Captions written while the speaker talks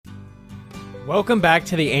Welcome back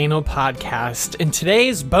to the Anal Podcast. In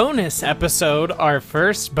today's bonus episode, our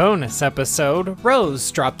first bonus episode,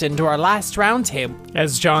 Rose dropped into our last roundtable.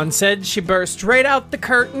 As John said, she burst right out the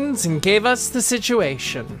curtains and gave us the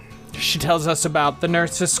situation. She tells us about the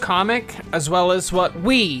Nurses comic, as well as what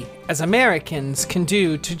we, as Americans, can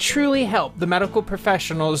do to truly help the medical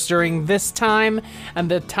professionals during this time and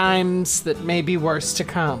the times that may be worse to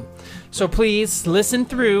come. So please listen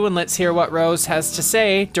through and let's hear what Rose has to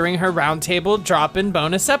say during her roundtable drop-in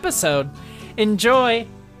bonus episode. Enjoy!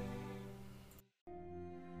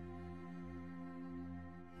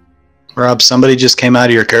 Rob, somebody just came out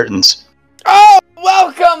of your curtains. Oh,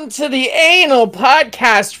 welcome to the Anal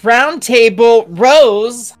Podcast Roundtable.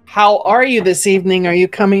 Rose, how are you this evening? Are you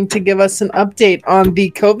coming to give us an update on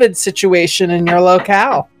the COVID situation in your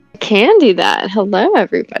locale? I can do that. Hello,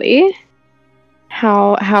 everybody.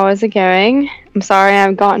 How is it going? I'm sorry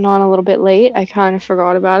I've gotten on a little bit late. I kind of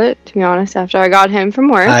forgot about it, to be honest, after I got home from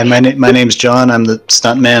work. Hi, my name's John. I'm the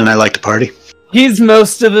stuntman and I like to party. He's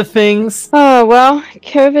most of the things. Oh, well,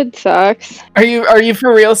 COVID sucks. Are you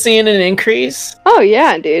for real seeing an increase? Oh,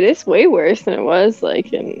 yeah, dude. It's way worse than it was,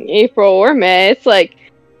 like, in April or May. It's, like,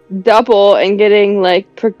 double and getting,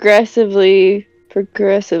 like, progressively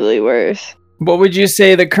worse. What would you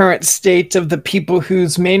say the current state of the people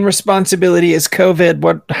whose main responsibility is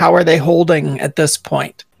COVID? How are they holding at this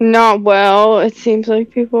point? Not well. It seems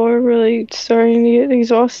like people are really starting to get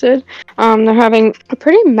exhausted. They're having a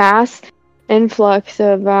pretty mass influx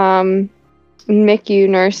of MICU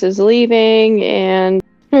nurses leaving and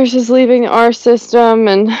nurses leaving our system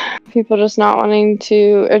and people just not wanting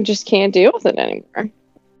to and just can't deal with it anymore.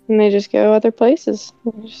 And they just go other places.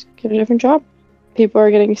 They just get a different job. People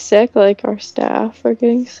are getting sick, like our staff are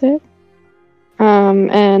getting sick.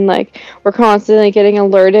 And like we're constantly getting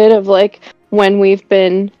alerted of like when we've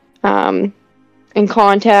been in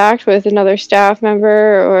contact with another staff member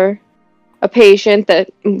or a patient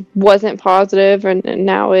that wasn't positive and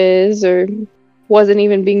now is, or wasn't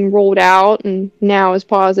even being ruled out and now is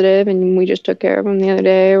positive, and we just took care of them the other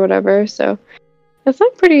day or whatever. So it's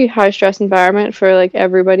like pretty high stress environment for like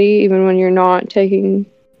everybody, even when you're not taking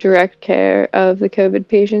direct care of the COVID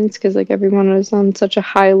patients, because like everyone was on such a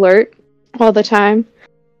high alert all the time.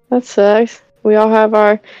 That sucks. We all have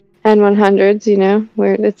our N100s, you know,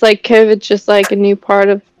 where it's like COVID's just like a new part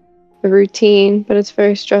of the routine, but it's a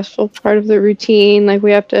very stressful part of the routine. Like we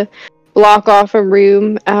have to block off a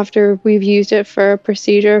room after we've used it for a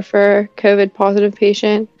procedure for a COVID positive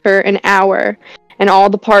patient for an hour, and all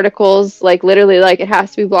the particles, like literally, like it has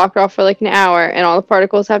to be blocked off for like an hour, and all the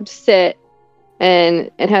particles have to sit, and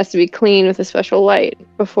it has to be clean with a special light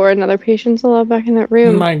before another patient's allowed back in that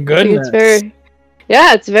room. My goodness.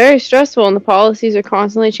 It's very stressful, and the policies are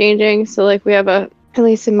constantly changing. So like we have at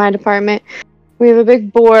least in my department, we have a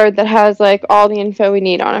big board that has like all the info we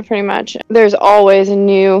need on it pretty much. There's always a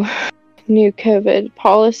new COVID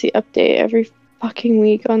policy update every fucking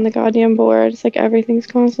week on the goddamn board. It's like everything's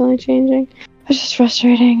constantly changing. It's just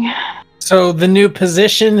frustrating. So the new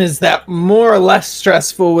position, is that more or less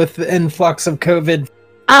stressful with the influx of COVID?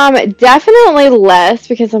 Definitely less,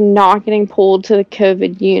 because I'm not getting pulled to the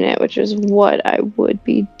COVID unit, which is what I would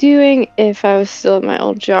be doing if I was still at my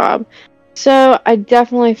old job. So I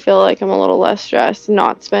definitely feel like I'm a little less stressed,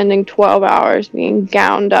 not spending 12 hours being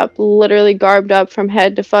gowned up, literally garbed up from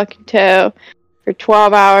head to fucking toe for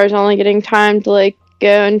 12 hours, only getting time to like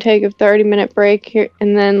go and take a 30-minute break here,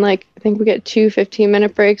 and then like I think we get 2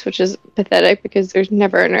 15-minute breaks, which is pathetic because there's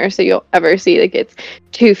never a nurse that you'll ever see that gets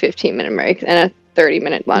 2 15-minute breaks and a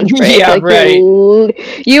 30-minute lunch break. Yeah, like, right.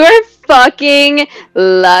 You are fucking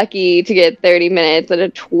lucky to get 30 minutes at a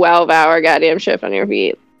 12-hour goddamn shift on your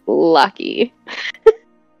feet. Lucky.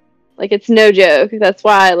 Like, it's no joke. That's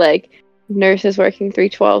why like nurses working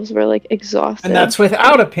 312s were like exhausted. And that's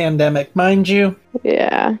without a pandemic, mind you.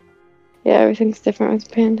 Yeah, everything's different with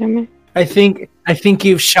the pandemic. I think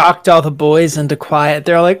you've shocked all the boys into quiet.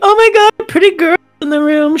 They're like, oh my god, pretty girl in the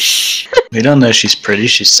room. Shh. We don't know she's pretty.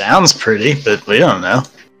 She sounds pretty, but we don't know.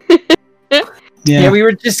 Yeah, we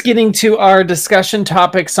were just getting to our discussion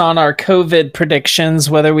topics on our COVID predictions,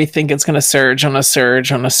 whether we think it's going to surge on a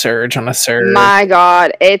surge on a surge on a surge. My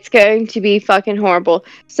god, it's going to be fucking horrible.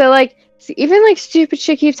 So like, even like stupid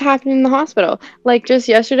shit keeps happening in the hospital. Like just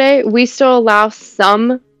yesterday, we still allow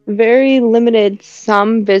some very limited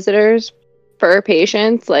visitors per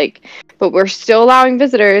patients, like, but we're still allowing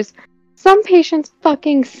visitors. Some patient's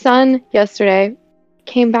fucking son yesterday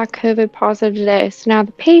came back COVID positive today, so now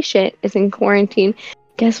the patient is in quarantine.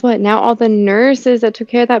 Guess what? Now all the nurses that took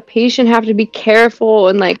care of that patient have to be careful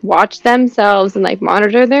and like watch themselves and like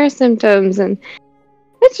monitor their symptoms, and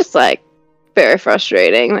it's just like very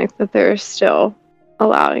frustrating, like that they're still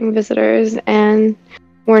allowing visitors and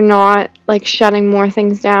we're not like shutting more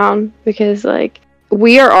things down, because like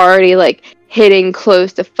we are already like hitting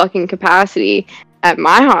close to fucking capacity at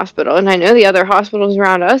my hospital, and I know the other hospitals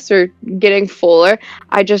around us are getting fuller.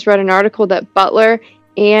 I just read an article that Butler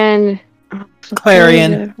and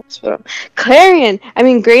Clarion. Clarion. I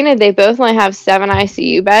mean, granted, they both only have 7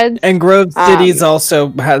 ICU beds. And Grove Cities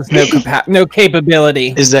also has no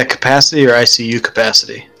capability. Is that capacity or ICU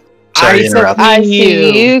capacity? Sorry to interrupt.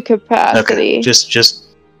 ICU capacity. Okay.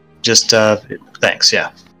 Just thanks.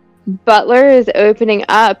 Yeah. Butler is opening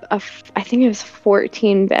up I think it was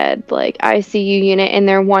 14 bed like ICU unit in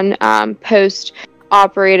their one post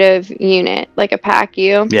operative unit, like a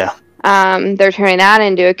PACU. Yeah. They're turning that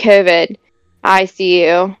into a COVID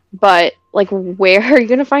ICU, but like where are you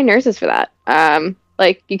gonna find nurses for that?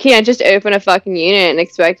 Like you can't just open a fucking unit and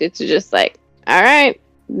expect it to just like, all right,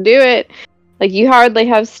 do it. Like you hardly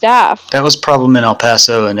have staff. That was a problem in El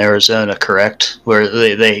Paso and Arizona, correct? Where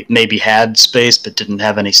they maybe had space but didn't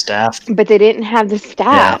have any staff. But they didn't have the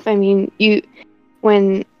staff. Yeah. I mean,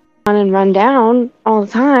 when run down all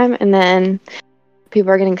the time, and then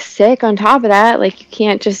people are getting sick on top of that. Like you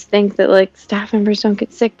can't just think that like staff members don't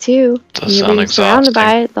get sick too. You're being surrounded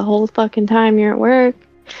by it the whole fucking time you're at work.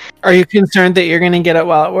 Are you concerned that you're gonna get it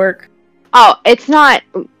while at work? Oh, it's not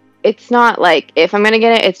like if I'm gonna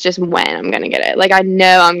get it, it's just when I'm gonna get it. Like I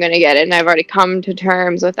know I'm gonna get it, and I've already come to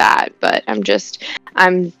terms with that, but I'm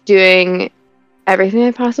doing everything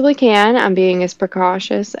I possibly can. I'm being as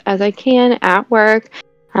precautious as I can at work.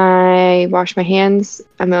 I wash my hands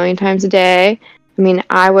 1,000,000 times a day. I mean,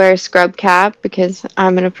 I wear a scrub cap because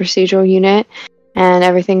I'm in a procedural unit, and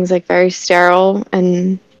everything's like very sterile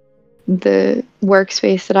in the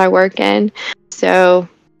workspace that I work in. So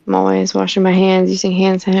I'm always washing my hands, using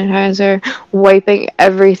hand sanitizer, wiping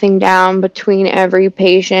everything down between every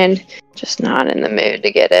patient. Just not in the mood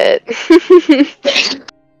to get it.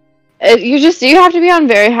 You have to be on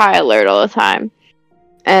very high alert all the time.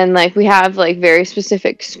 And like we have like very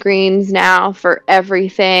specific screens now for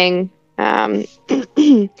everything. Like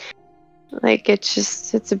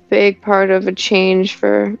it's a big part of a change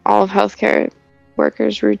for all of healthcare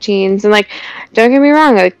workers' routines. And like, don't get me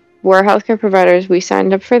wrong, like we're healthcare providers. We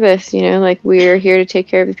signed up for this, you know, like we're here to take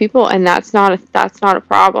care of the people, and that's not a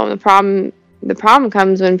problem. The problem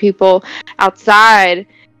comes when people outside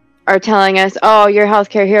are telling us, oh, you're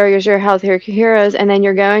healthcare heroes, you're healthcare heroes, and then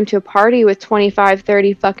you're going to a party with 25,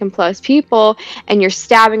 30 fucking plus people, and you're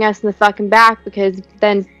stabbing us in the fucking back because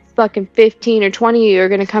then fucking 15 or 20 of you are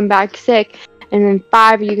going to come back sick, and then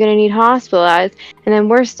 5 of you are going to need hospitalized, and then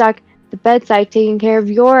we're stuck at the bedside taking care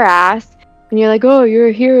of your ass, and you're like, oh, you're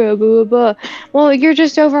a hero, blah, blah, blah. Well, you're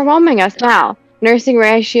just overwhelming us now. Nursing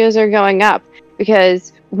ratios are going up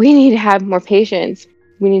because we need to have more patients.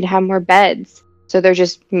 We need to have more beds. So they're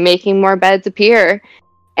just making more beds appear,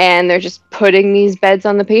 and they're just putting these beds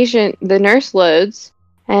on the nurse loads,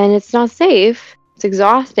 and it's not safe. It's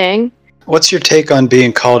exhausting. What's your take on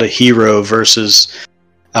being called a hero versus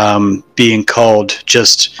being called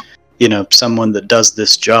just, you know, someone that does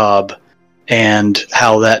this job, and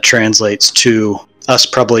how that translates to us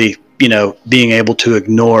probably, you know, being able to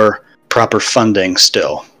ignore proper funding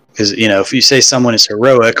still? Because, you know, if you say someone is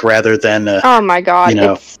heroic rather than oh my god, you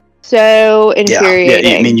know, it's so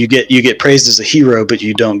infuriating. Yeah, I mean, you get praised as a hero, but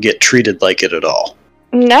you don't get treated like it at all.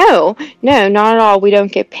 No, not at all. We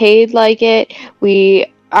don't get paid like it. We're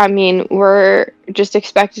just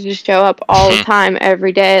expected to show up all the time,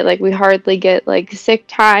 every day. Like, we hardly get, like, sick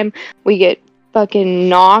time. We get fucking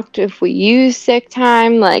knocked if we use sick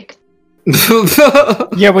time. Like,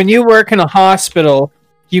 yeah, when you work in a hospital,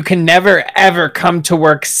 you can never, ever come to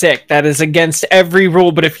work sick. That is against every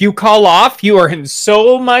rule. But if you call off, you are in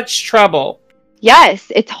so much trouble. Yes,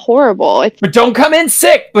 it's horrible. But don't come in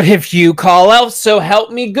sick. But if you call out, so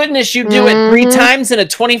help me goodness, you do it 3 times in a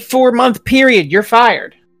 24-month period, you're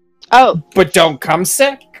fired. Oh. But don't come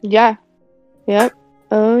sick. Yeah. Yep.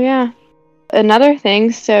 Oh, yeah. Another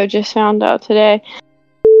thing, so just found out today,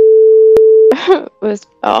 was,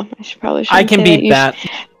 I probably shouldn't I can beat that.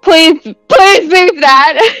 Please beep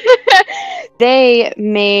that. They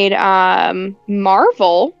made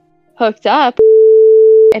Marvel hooked up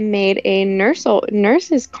and made a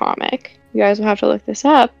nurses comic. You guys will have to look this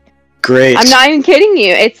up. Great. I'm not even kidding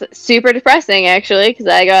you. It's super depressing, actually, because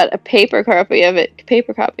I got a paper copy of it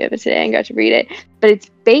today and got to read it. But it's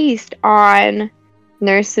based on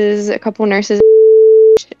a couple nurses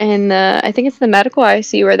in I think it's the medical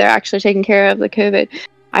ICU where they're actually taking care of the COVID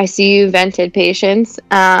ICU vented patients.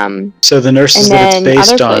 So the nurses that it's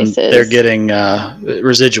based on, they're getting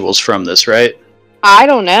residuals from this, right? I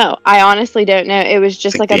don't know. I honestly don't know. It was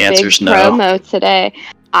just think like a the big answer's no. promo today.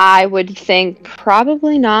 I would think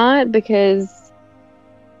probably not, because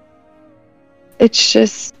it's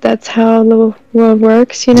just, that's how the world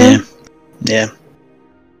works, you know? Yeah.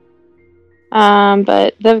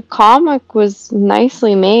 But the comic was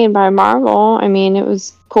nicely made by Marvel. I mean, it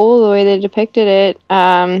was cool the way they depicted it.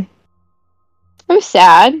 It was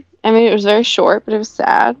sad. I mean, it was very short, but it was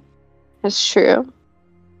sad. It's true.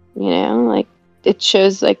 You know, like, it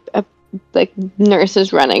shows like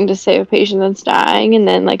nurses running to save a patient that's dying, and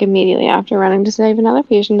then like immediately after running to save another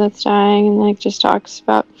patient that's dying, and like just talks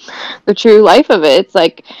about the true life of it. It's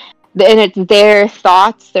like, and it's their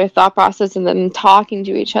thoughts, their thought process, and them talking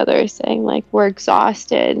to each other, saying like, we're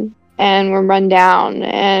exhausted and we're run down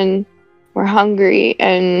and we're hungry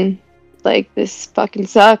and like this fucking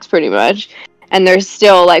sucks pretty much, and they're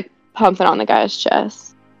still like pumping on the guy's chest.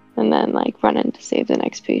 And then, like, running to save the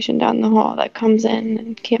next patient down the hall that comes in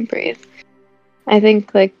and can't breathe. I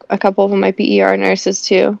think, like, a couple of them might be ER nurses,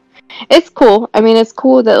 too. It's cool. I mean, it's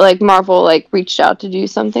cool that, like, Marvel, like, reached out to do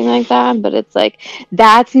something like that. But it's like,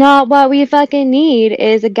 that's not what we fucking need,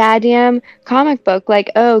 is a goddamn comic book.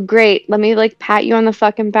 Like, oh, great. Let me, like, pat you on the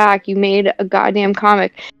fucking back. You made a goddamn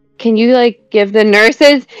comic. Can you, like, give the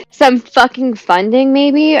nurses some fucking funding,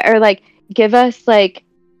 maybe? Or, like, give us, like,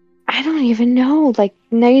 I don't even know, like,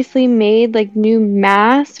 nicely made, like, new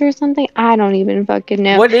masks or something. I don't even fucking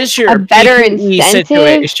know. What is your A better PPE incentive?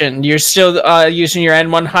 situation? You're still using your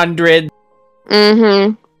N100,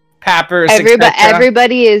 Mm-hmm. Pappers, etc.?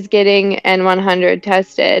 Everybody is getting N100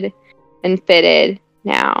 tested and fitted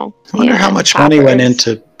now. I wonder how and much money went Pappers.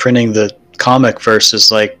 into printing the comic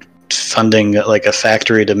versus like funding like a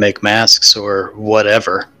factory to make masks or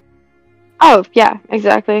whatever. Oh, yeah,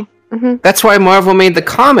 exactly. Mm-hmm. That's why Marvel made the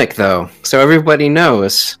comic, though, so everybody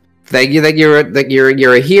knows that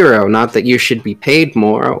you're a hero, not that you should be paid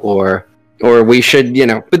more or we should, you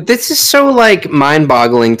know. But this is so like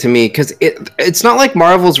mind-boggling to me, because it's not like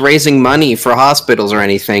Marvel's raising money for hospitals or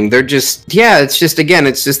anything. They're just it's just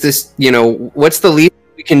this, you know, what's the least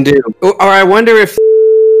we can do? Or I wonder if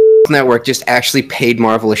Network just actually paid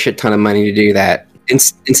Marvel a shit ton of money to do that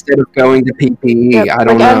instead of going to PPE. Yep. I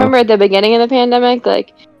don't know. I remember at the beginning of the pandemic,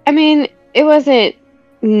 like, I mean, it wasn't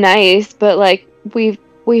nice, but like we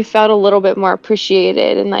felt a little bit more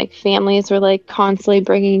appreciated, and like families were like constantly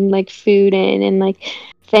bringing like food in and like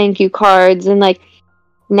thank you cards, and like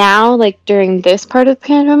now, like during this part of the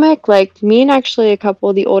pandemic, like me and actually a couple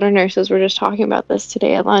of the older nurses were just talking about this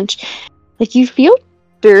today at lunch. Like, you feel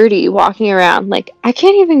dirty walking around. Like, I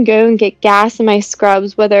can't even go and get gas in my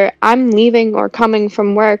scrubs, whether I'm leaving or coming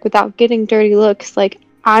from work, without getting dirty looks like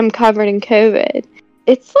I'm covered in COVID.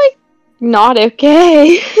 It's like not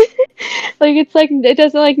okay. Like, it's like, it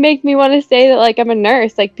doesn't like make me want to say that like I'm a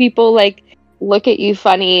nurse. Like, people like look at you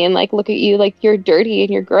funny and like look at you like you're dirty and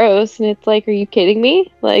you're gross, and it's like, are you kidding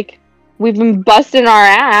me? Like, we've been busting our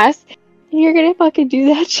ass and you're gonna fucking do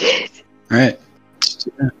that shit. Right.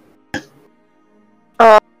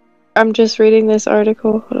 I'm just reading this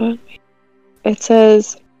article. Hold on. It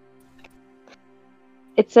says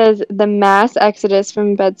the mass exodus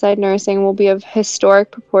from bedside nursing will be of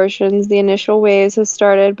historic proportions. The initial waves have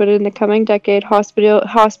started, but in the coming decade,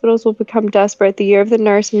 hospitals will become desperate. The year of the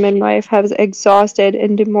nurse and midwife has exhausted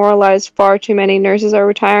and demoralized far too many. Nurses are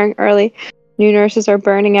retiring early. New nurses are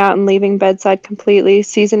burning out and leaving bedside completely.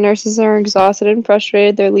 Seasoned nurses are exhausted and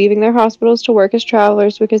frustrated. They're leaving their hospitals to work as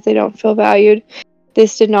travelers because they don't feel valued.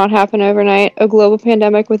 This did not happen overnight. A global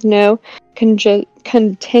pandemic with no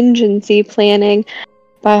contingency planning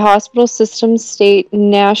by hospital systems, state,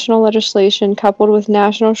 national legislation, coupled with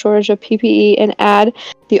national shortage of PPE, and add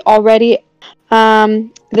the already,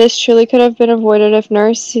 this truly could have been avoided if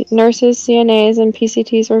nurses, CNAs, and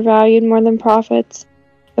PCTs were valued more than profits.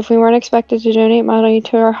 If we weren't expected to donate money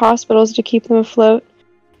to our hospitals to keep them afloat.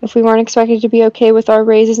 If we weren't expected to be okay with our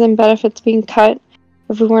raises and benefits being cut.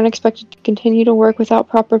 If we weren't expected to continue to work without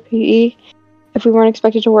proper PPE. If we weren't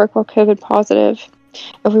expected to work while COVID positive.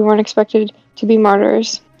 If we weren't expected to be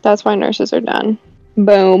martyrs. That's why nurses are done.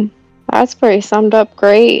 Boom. That's pretty summed up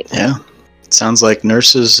great. Yeah. It sounds like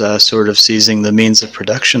nurses sort of seizing the means of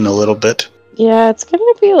production a little bit. Yeah, it's gonna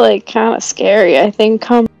be like kind of scary. I think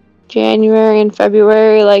come January and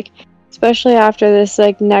February, like especially after this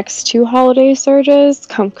like next two holiday surges,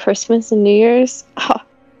 come Christmas and New Year's.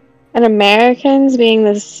 And Americans, being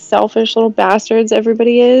the selfish little bastards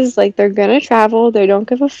everybody is, like, they're gonna travel, they don't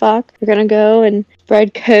give a fuck. They're gonna go and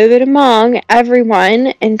spread COVID among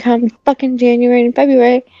everyone, and come fucking January and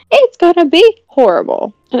February, it's gonna be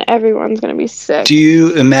horrible. And everyone's gonna be sick. Do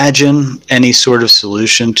you imagine any sort of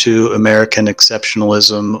solution to American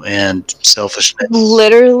exceptionalism and selfishness?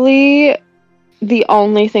 Literally, the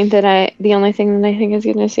only thing that I think is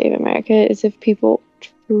gonna save America is if people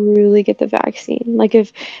truly get the vaccine. Like,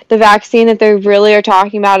 if the vaccine that they really are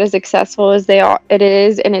talking about is successful as it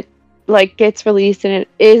is, and it like gets released and it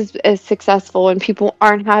is as successful, and people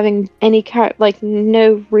aren't having any kind, like,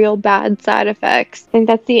 no real bad side effects. I think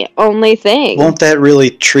that's the only thing. Won't that really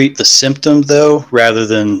treat the symptom, though, rather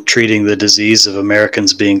than treating the disease of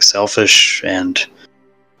Americans being selfish and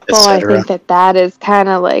well, I etc.? think that is kind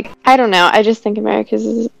of like, I don't know. I just think America's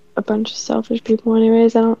is a bunch of selfish people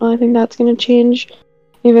anyways. I don't really think that's going to change.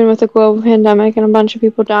 Even with a global pandemic and a bunch of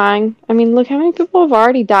people dying. I mean, look how many people have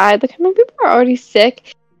already died. Look how many people are already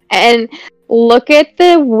sick. And look at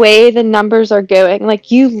the way the numbers are going.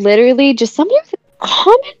 Like, you literally, just somebody with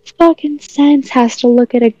common fucking sense has to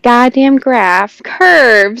look at a goddamn graph,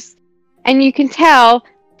 curves, and you can tell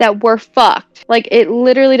that we're fucked. Like, it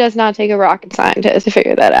literally does not take a rocket scientist to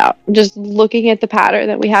figure that out. Just looking at the pattern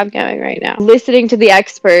that we have going right now. Listening to the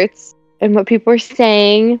experts and what people are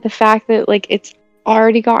saying, the fact that, like, it's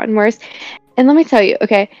already gotten worse. And let me tell you,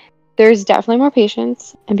 okay, there's definitely more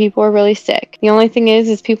patients and people are really sick. The only thing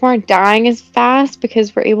is people aren't dying as fast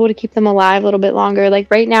because we're able to keep them alive a little bit longer. Like,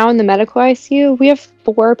 right now in the medical ICU, we have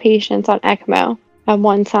 4 patients on ECMO at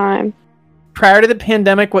one time. Prior to the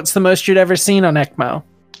pandemic, what's the most you'd ever seen on ECMO?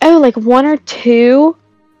 Oh, like 1 or 2,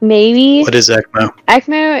 maybe. What is ECMO?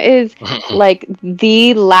 ECMO is like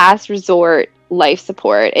the last resort life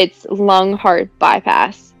support. It's lung heart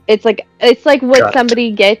bypass. It's like what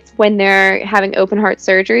somebody gets when they're having open heart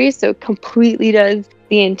surgery. So it completely does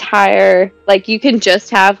the entire, like, you can just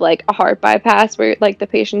have like a heart bypass where like the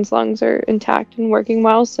patient's lungs are intact and working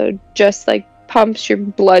well. So just like pumps your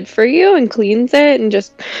blood for you and cleans it and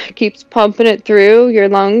just keeps pumping it through your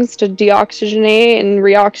lungs to deoxygenate and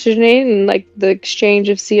reoxygenate and like the exchange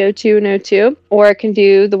of CO2 and O2. Or it can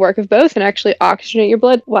do the work of both and actually oxygenate your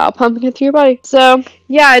blood while pumping it through your body. So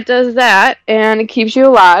yeah, it does that and it keeps you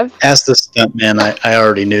alive. As the stuntman, I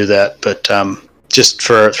already knew that, but just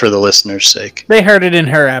for the listeners' sake. They heard it in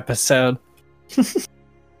her episode.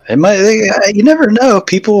 You never know.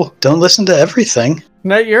 People don't listen to everything.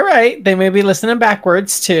 No, you're right. They may be listening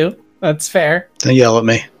backwards, too. That's fair. Don't yell at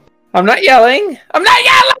me. I'm not yelling. I'm not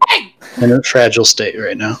yelling! I'm in a fragile state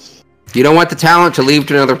right now. You don't want the talent to leave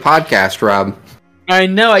to another podcast, Rob. I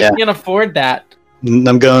know. I can't afford that.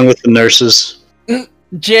 I'm going with the nurses.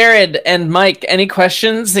 Jared and Mike, any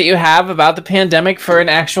questions that you have about the pandemic for an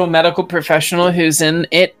actual medical professional who's in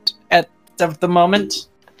it at the moment?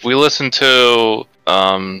 We listened to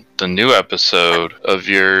the new episode of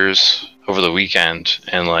yours over the weekend,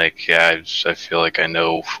 and I feel like I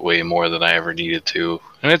know way more than I ever needed to.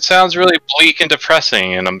 And it sounds really bleak and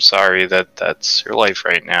depressing, and I'm sorry that that's your life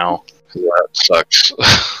right now. That sucks.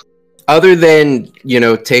 Other than,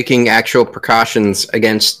 taking actual precautions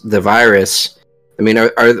against the virus, I mean,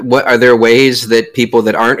 are there ways that people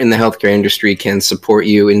that aren't in the healthcare industry can support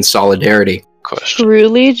you in solidarity? Question.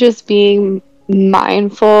 Truly just being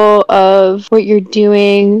mindful of what you're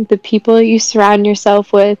doing, the people that you surround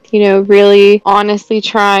yourself with, really honestly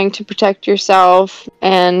trying to protect yourself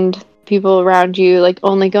and people around you, like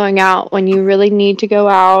only going out when you really need to go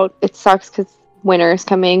out. It sucks because winter is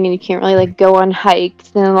coming and you can't really go on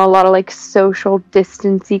hikes and a lot of social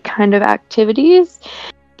distancey kind of activities.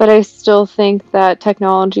 But I still think that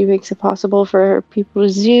technology makes it possible for people to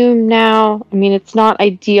Zoom now. I mean, it's not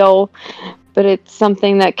ideal, but it's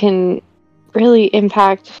something that can really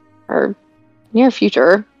impact our near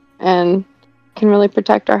future and can really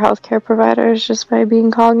protect our healthcare providers just by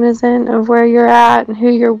being cognizant of where you're at and who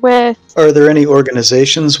you're with. Are there any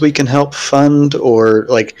organizations we can help fund, or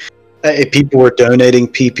if people were donating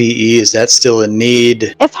PPE, is that still a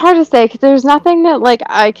need? It's hard to say because there's nothing that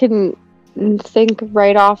I can think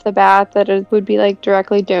right off the bat that it would be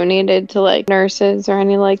directly donated to nurses or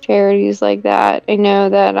any charities like that. I know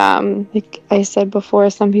that like I said before,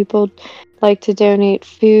 some people like to donate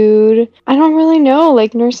food. I don't really know.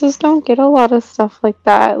 Nurses don't get a lot of stuff like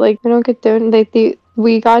that. We don't get donated.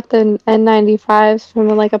 We got the N95s from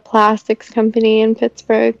a plastics company in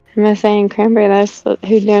Pittsburgh. I'm saying Cranberry, that's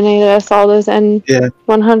who donated us all those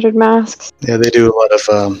N100 masks. Yeah, they do a lot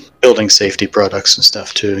of building safety products and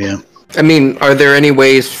stuff too. Yeah. I mean, are there any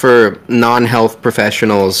ways for non-health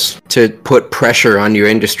professionals to put pressure on your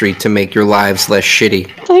industry to make your lives less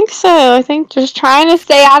shitty? I think so. I think just trying to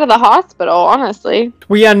stay out of the hospital, honestly.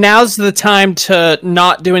 Well, yeah, now's the time to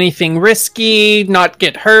not do anything risky, not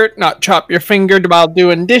get hurt, not chop your finger while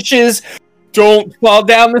doing dishes, don't fall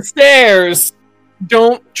down the stairs,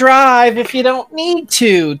 don't drive if you don't need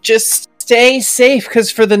to. Just stay safe,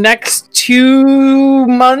 because for the next 2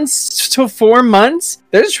 months to 4 months,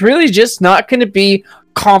 there's really just not going to be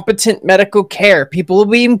competent medical care. People will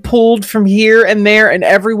be pulled from here and there and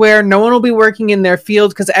everywhere. No one will be working in their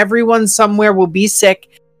field because everyone somewhere will be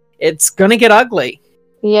sick. It's going to get ugly.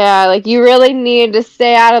 Yeah, like you really need to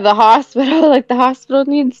stay out of the hospital. Like the hospital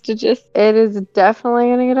needs to it is definitely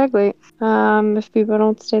gonna get ugly. If people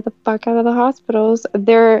don't stay the fuck out of the hospitals.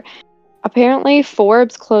 Apparently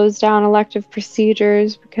Forbes closed down elective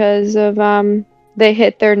procedures because of they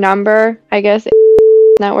hit their number. I guess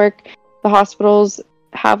network, the hospitals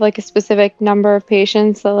have like a specific number of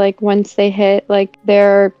patients that like once they hit, like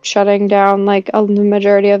they're shutting down like the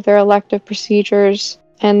majority of their elective procedures.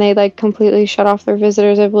 And they like completely shut off their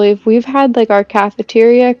visitors, I believe. We've had like our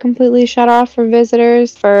cafeteria completely shut off for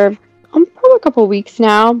visitors for probably a couple weeks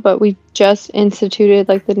now, but we just instituted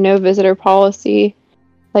like the no visitor policy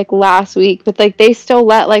like last week. But like they still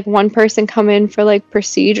let like one person come in for like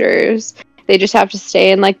procedures. They just have to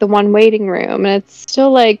stay in like the one waiting room. And it's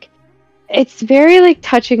still like, it's very like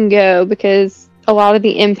touch and go because a lot of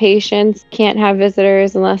the inpatients can't have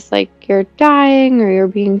visitors unless like you're dying or you're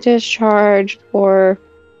being discharged or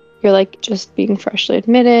you're like just being freshly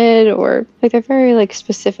admitted, or like they're very like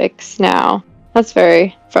specifics now. That's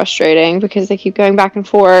very frustrating because they keep going back and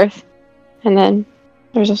forth, and then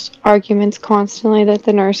there's just arguments constantly that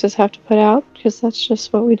the nurses have to put out because that's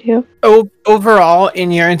just what we do. Overall,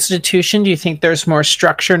 in your institution, do you think there's more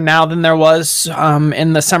structure now than there was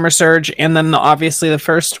in the summer surge and then obviously the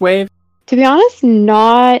first wave? To be honest,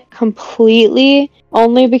 not completely,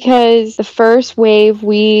 only because the first wave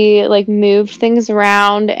we like moved things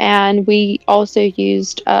around and we also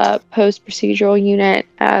used a post-procedural unit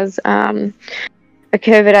as a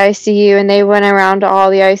COVID ICU, and they went around to all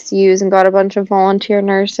the ICUs and got a bunch of volunteer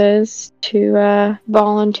nurses to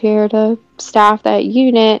volunteer to staff that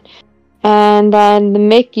unit. And then the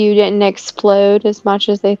MICU didn't explode as much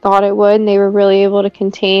as they thought it would, and they were really able to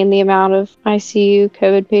contain the amount of ICU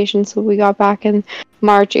COVID patients that we got back in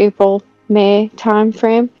March, April, May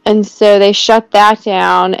timeframe. And so they shut that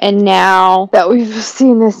down, and now that we've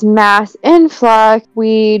seen this mass influx,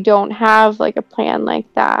 we don't have like a plan like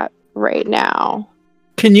that right now.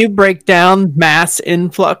 Can you break down mass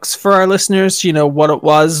influx for our listeners? You know, what it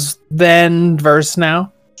was then versus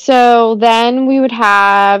now? So then we would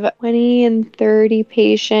have 20 and 30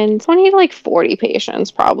 patients, 20 to like 40 patients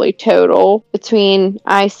probably total between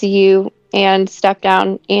ICU and step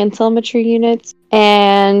down and telemetry units.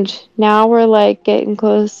 And now we're like getting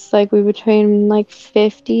close, like we between like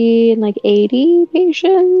 50 and like 80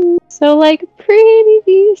 patients. So like pretty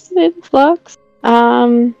decent influx.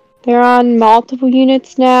 They're on multiple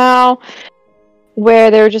units now where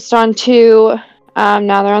they were just on 2.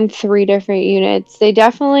 Now they're on 3 different units. They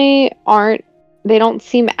definitely they don't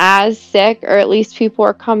seem as sick, or at least people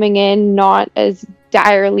are coming in not as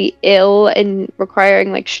direly ill and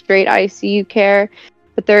requiring like straight ICU care.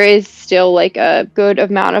 But there is still like a good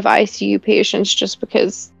amount of ICU patients just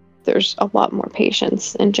because there's a lot more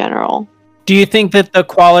patients in general. Do you think that the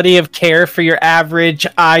quality of care for your average,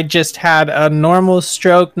 I just had a normal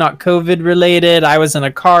stroke, not COVID related, I was in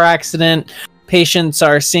a car accident, patients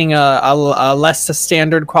are seeing a less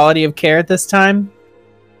standard quality of care at this time?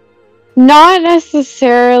 Not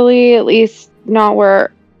necessarily, at least not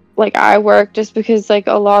where like I work, just because like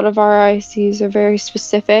a lot of our ICUs are very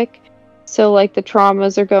specific. So like the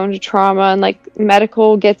traumas are going to trauma, and like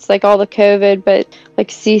medical gets like all the COVID, but like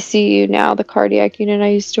CCU now, the cardiac unit I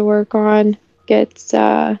used to work on, gets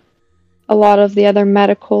a lot of the other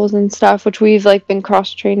medicals and stuff, which we've like been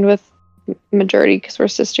cross-trained with majority because we're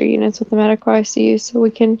sister units with the medical ICU, so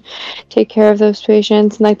we can take care of those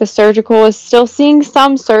patients. And like the surgical is still seeing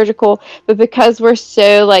some surgical, but because we're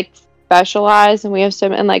so like specialized and we have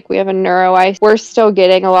we have a neuro ICU, we're still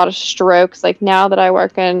getting a lot of strokes. Like now that I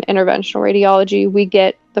work in interventional radiology, we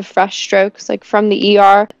get the fresh strokes like from the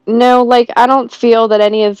ER. No, like I don't feel that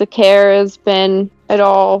any of the care has been at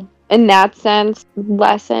all in that sense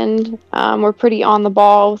lessened. We're pretty on the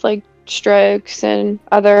ball with like strokes and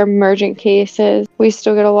other emergent cases. We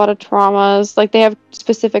still get a lot of traumas. Like they have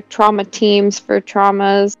specific trauma teams for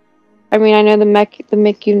traumas. I mean, I know the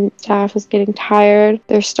MICU staff is getting tired.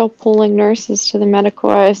 They're still pulling nurses to the medical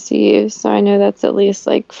ICU, so I know that's at least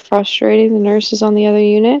like frustrating the nurses on the other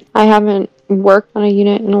unit. I haven't worked on a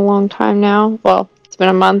unit in a long time now. Well, it's been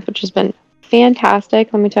a month, which has been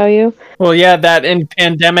fantastic, let me tell you. Well, yeah, that in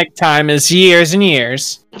pandemic time is years and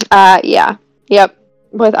years. Yeah. Yep.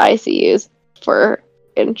 With ICUs for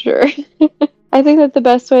sure. I think that the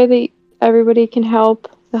best way that everybody can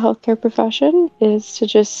help the healthcare profession is to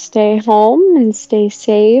just stay home and stay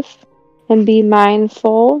safe and be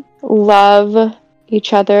mindful. Love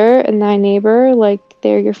each other and thy neighbor like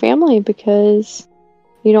they're your family, because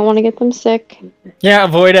you don't want to get them sick. Yeah,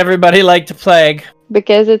 avoid everybody like the plague.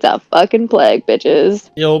 Because it's a fucking plague, bitches.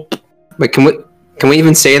 Yup. Wait, can we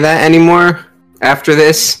even say that anymore after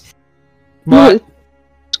this? What?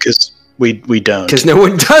 Because we don't. Because no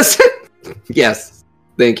one does it. Yes,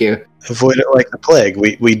 thank you. Avoid it like the plague.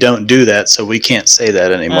 We don't do that, so we can't say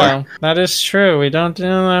that anymore. Oh, that is true. We don't do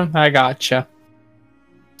that. I gotcha.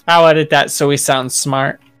 I'll edit that so we sound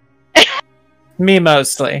smart. Me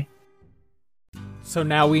mostly. So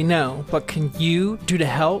now we know. What can you do to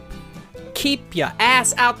help? Keep your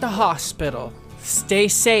ass out the hospital. Stay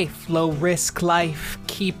safe, low risk life.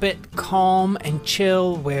 Keep it calm and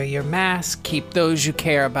chill. Wear your mask. Keep those you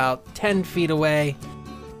care about 10 feet away.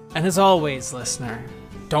 And as always, listener,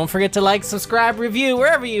 don't forget to like, subscribe, review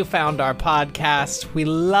wherever you found our podcast. We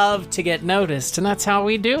love to get noticed, and that's how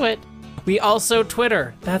we do it. We also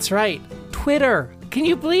Twitter. That's right, Twitter. Can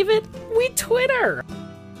you believe it? We Twitter.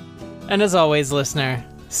 And as always, listener,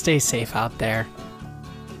 stay safe out there.